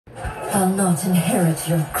I'll not inherit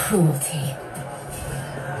your cruelty.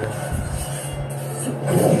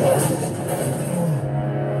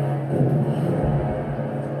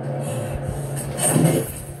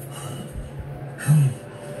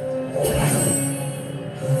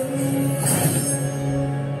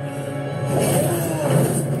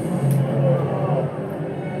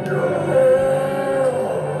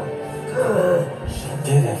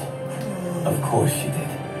 Of course she did.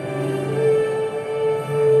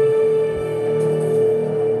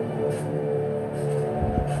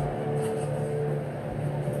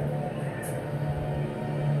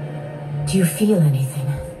 Do you feel anything?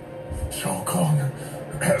 Shao Kahn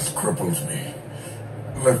has crippled me,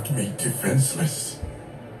 left me defenseless.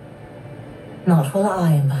 Not while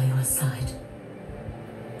I am by your side.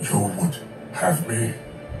 You would have me,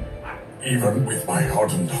 even with my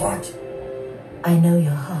hardened heart. I know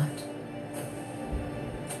your heart.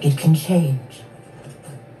 It can change.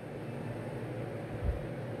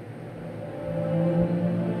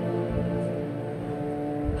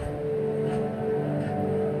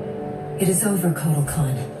 It is over, Kotal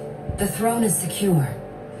Khan. The throne is secure.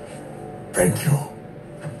 Thank you.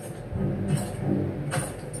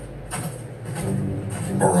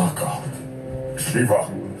 Baraka, Shiva,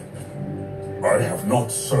 I have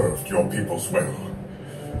not served your peoples well,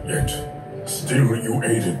 yet still you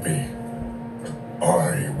aided me.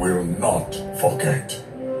 I will not forget.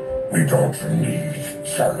 We don't need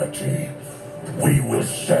charity. We will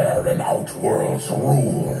share in Outworld's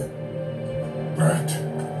rule. That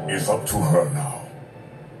is up to her now.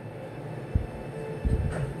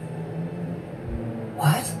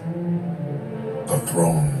 What? The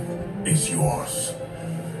throne is yours.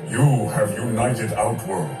 You have united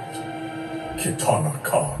Outworld, Kitana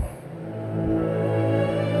Khan.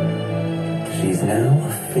 She's now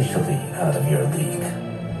officially out of your league.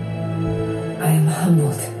 I am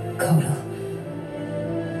humbled, Kotal.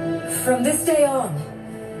 From this day on,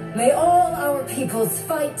 may all our peoples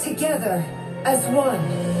fight together as one.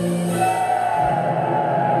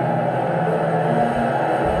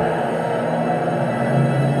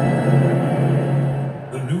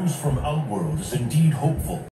 The news from Outworld is indeed hopeful.